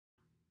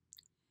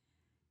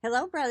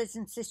Hello, brothers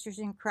and sisters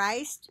in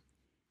Christ.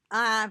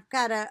 I've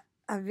got a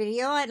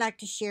video I'd like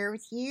to share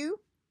with you.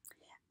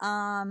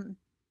 I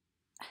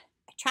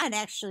tried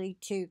actually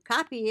to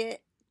copy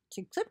it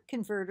to Clip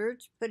Converter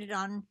to put it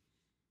on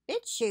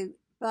BitChute,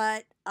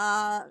 but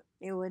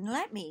it wouldn't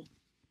let me.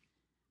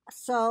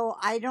 So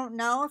I don't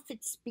know if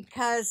it's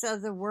because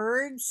of the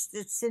words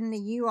that's in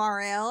the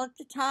URL at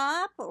the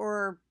top,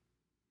 or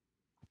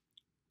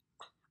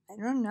I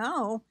don't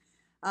know,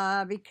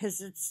 because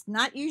it's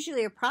not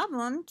usually a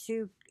problem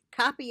to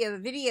copy a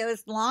video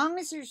as long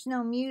as there's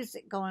no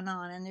music going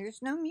on, and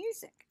there's no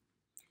music.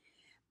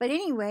 But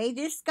anyway,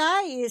 this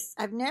guy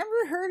I've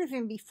never heard of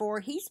him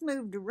before. He's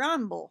moved to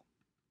Rumble,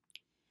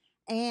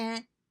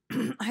 and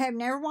I have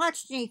never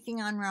watched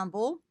anything on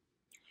Rumble,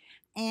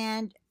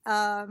 and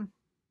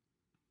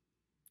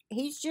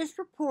he's just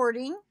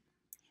reporting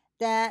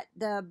that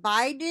the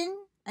Biden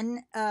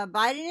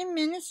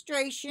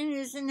administration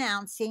is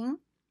announcing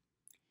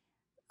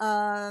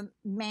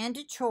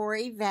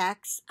mandatory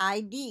vax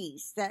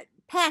IDs, that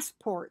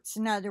passports,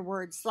 in other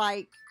words,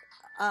 like,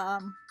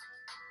 oh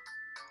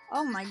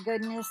my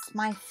goodness,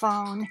 my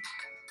phone.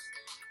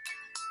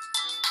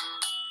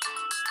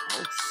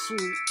 Oh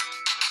shoot.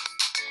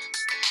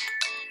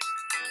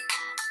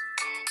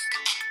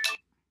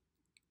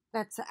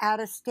 That's out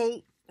of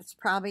state. It's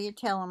probably a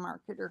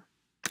telemarketer.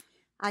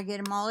 I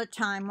get them all the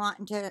time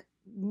wanting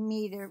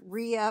me to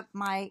re-up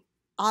my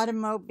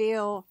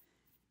automobile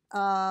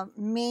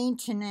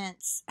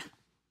maintenance.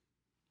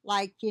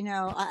 Like,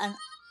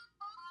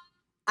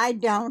 I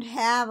don't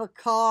have a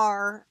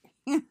car.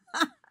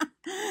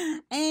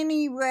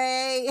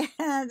 Anyway,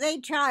 they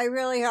try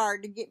really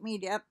hard to get me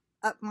to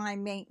up my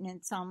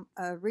maintenance on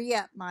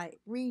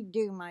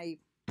redo my,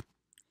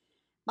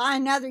 buy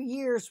another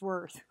year's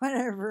worth,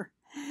 whatever.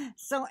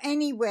 So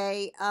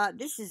anyway,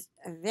 this is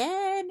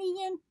very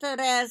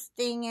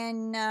interesting,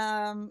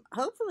 and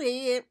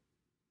hopefully it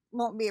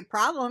won't be a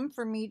problem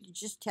for me to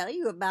just tell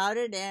you about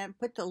it and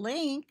put the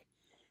link.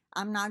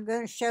 I'm not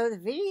going to show the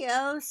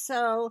video,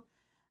 so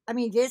I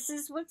mean, this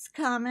is what's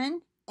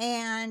coming,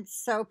 and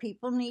so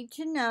people need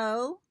to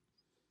know.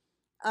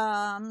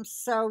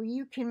 So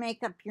you can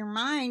make up your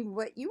mind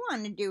what you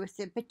want to do with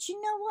it. But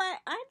you know what?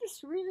 I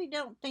just really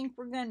don't think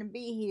we're going to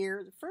be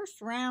here. The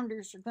first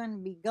rounders are going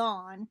to be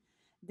gone.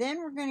 Then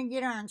we're going to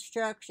get our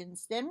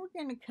instructions. Then we're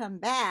going to come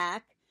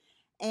back,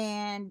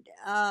 and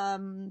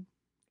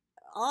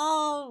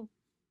all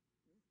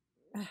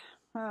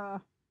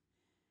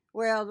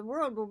well, the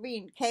world will be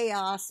in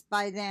chaos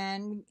by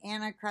then.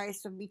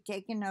 Antichrist will be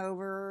taken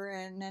over,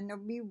 and then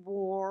there'll be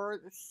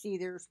war. See,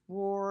 there's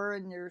war,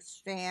 and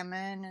there's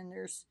famine, and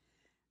there's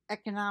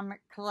economic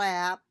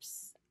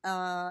collapse,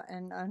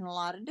 and a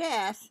lot of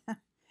death.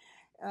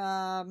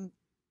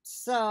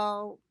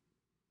 So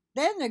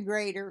then the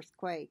great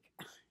earthquake.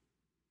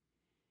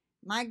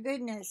 My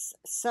goodness.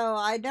 So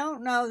I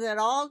don't know that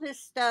all this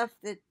stuff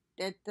that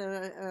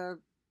the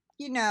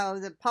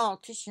the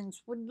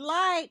politicians would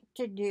like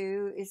to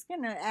do is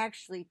going to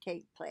actually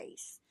take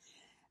place.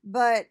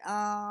 But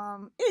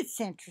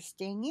it's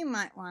interesting. You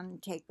might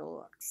want to take a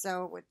look.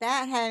 So with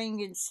that having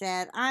been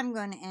said, I'm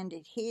going to end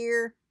it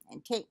here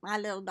and take my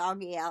little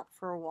doggy out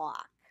for a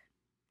walk.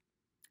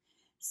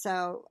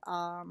 So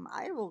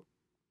I will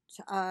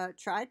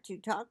try to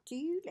talk to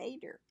you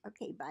later.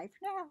 Okay, bye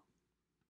for now.